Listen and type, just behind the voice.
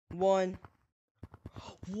1.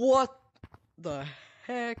 What the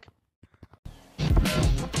heck?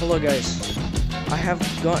 Hello guys, I have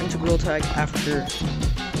gotten to Grill Tag after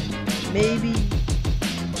maybe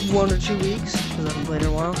 1 or 2 weeks, because I haven't played in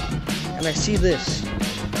a while, and I see this.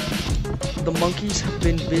 The monkeys have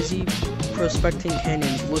been busy prospecting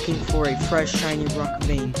canyons, looking for a fresh, shiny rock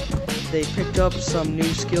vein. They picked up some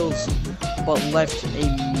new skills, but left a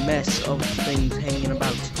mess of things hanging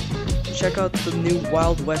about. Check out the new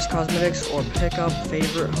Wild West cosmetics, or pick up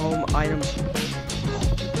favorite home items.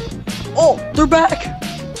 Oh, they're back!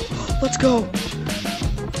 Let's go!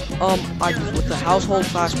 With the household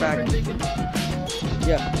flashback.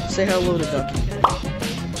 Yeah, say hello to Ducky.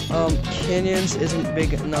 Canyons isn't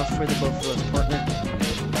big enough for the both of us, partner.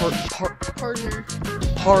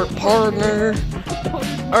 Partner.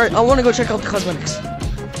 Alright, I want to go check out the cosmetics.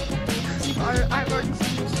 I've already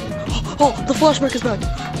seen this. Oh, the flashback is back!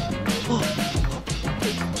 Oh.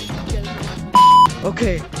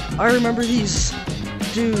 Okay, I remember these.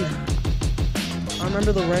 Dude. I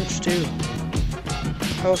remember the wrench too.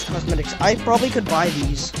 House cosmetics. I probably could buy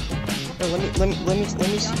these. No, let me see.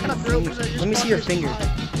 Let me see your finger.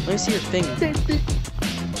 Let me see your finger.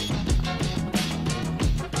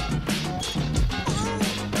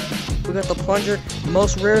 We got the plunger,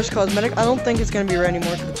 most rarest cosmetic. I don't think it's gonna be rare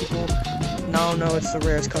anymore because people. No, it's the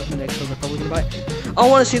rarest cosmetic, so they're probably gonna buy it. I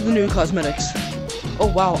want to see the new cosmetics. Oh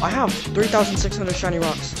wow, I have 3,600 shiny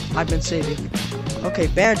rocks. I've been saving. Okay,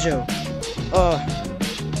 banjo.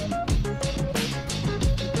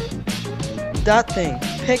 That thing.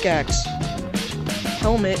 Pickaxe.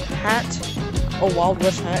 Helmet. Hat. A Wild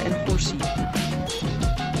West hat and horsey.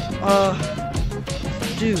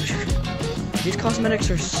 Dude. These cosmetics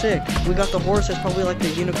are sick. We got the horse, it's probably like the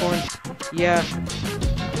unicorn. Yeah.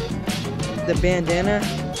 The bandana.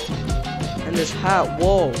 And this hat.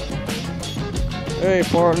 Whoa. Hey,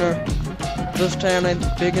 partner. This tan ain't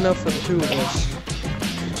big enough for the two of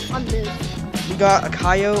us. On this. We got a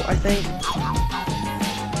coyote, I think.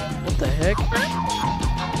 What the heck?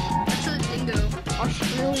 That's a dingo.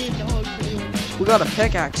 Australian dog. We got a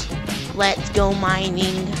pickaxe. Let's go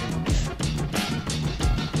mining.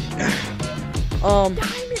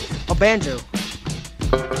 A banjo.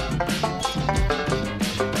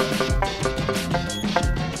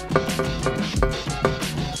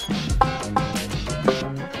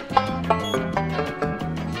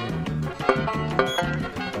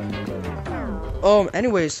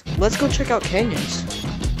 Anyways, let's go check out canyons.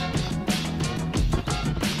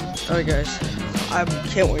 Alright guys, I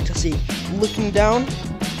can't wait to see. Looking down.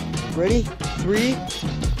 Ready? 3,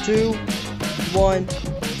 2, 1.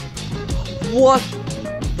 What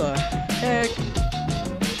the heck?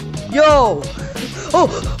 Yo! Oh!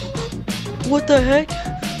 What the heck?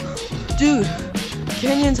 Dude,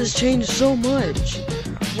 canyons has changed so much.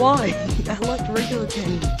 Why? I like regular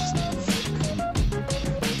canyons.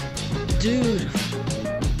 Dude.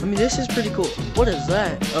 I mean, this is pretty cool. What is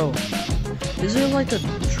that? Oh. Is there like a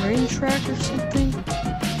train track or something?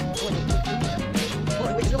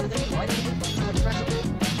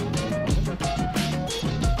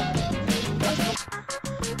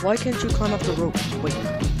 Why can't you climb up the rope? Wait.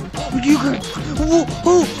 You can.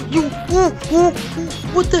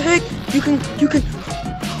 What the heck? You can.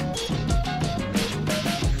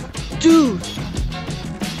 Dude.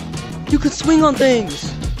 You can swing on things.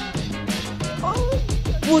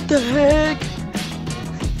 What the heck?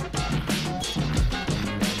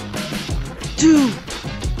 Dude!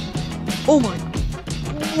 Oh my...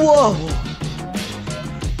 Whoa!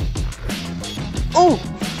 Oh!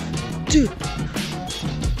 Dude!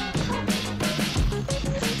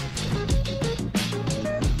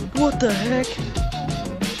 What the heck?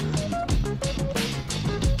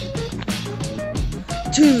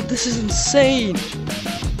 Dude, this is insane!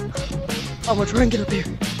 I'm gonna try and get up here.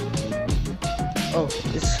 Oh,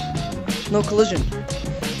 it's no collision.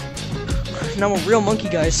 Now I'm a real monkey,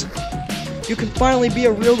 guys. You can finally be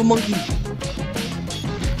a real monkey.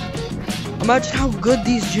 Imagine how good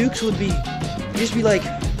these jukes would be. You just be like,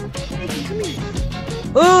 hey, come here.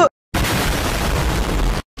 Oh!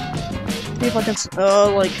 See if I can,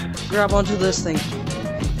 like, grab onto this thing.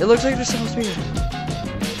 It looks like there's supposed to be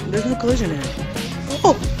there's no collision in it.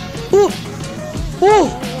 Oh! Oh!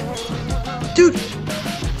 Oh! Dude!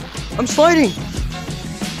 I'm sliding!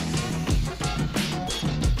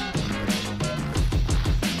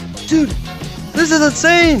 Dude, this is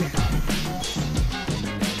insane!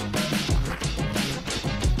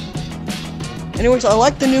 Anyways, I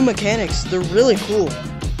like the new mechanics. They're really cool.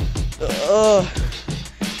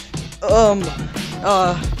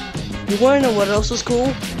 You wanna know what else is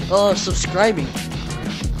cool? Subscribing.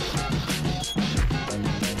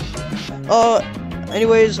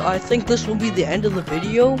 Anyways, I think this will be the end of the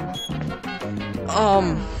video.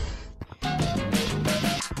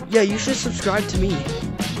 Yeah, you should subscribe to me.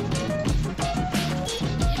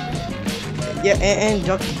 Yeah, and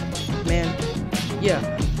Ducky, man. Yeah.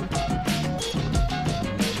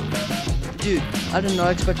 Dude, I did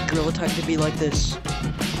not expect Gorilla Tag to be like this.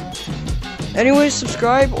 Anyways,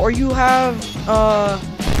 subscribe or you have,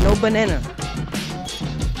 no banana.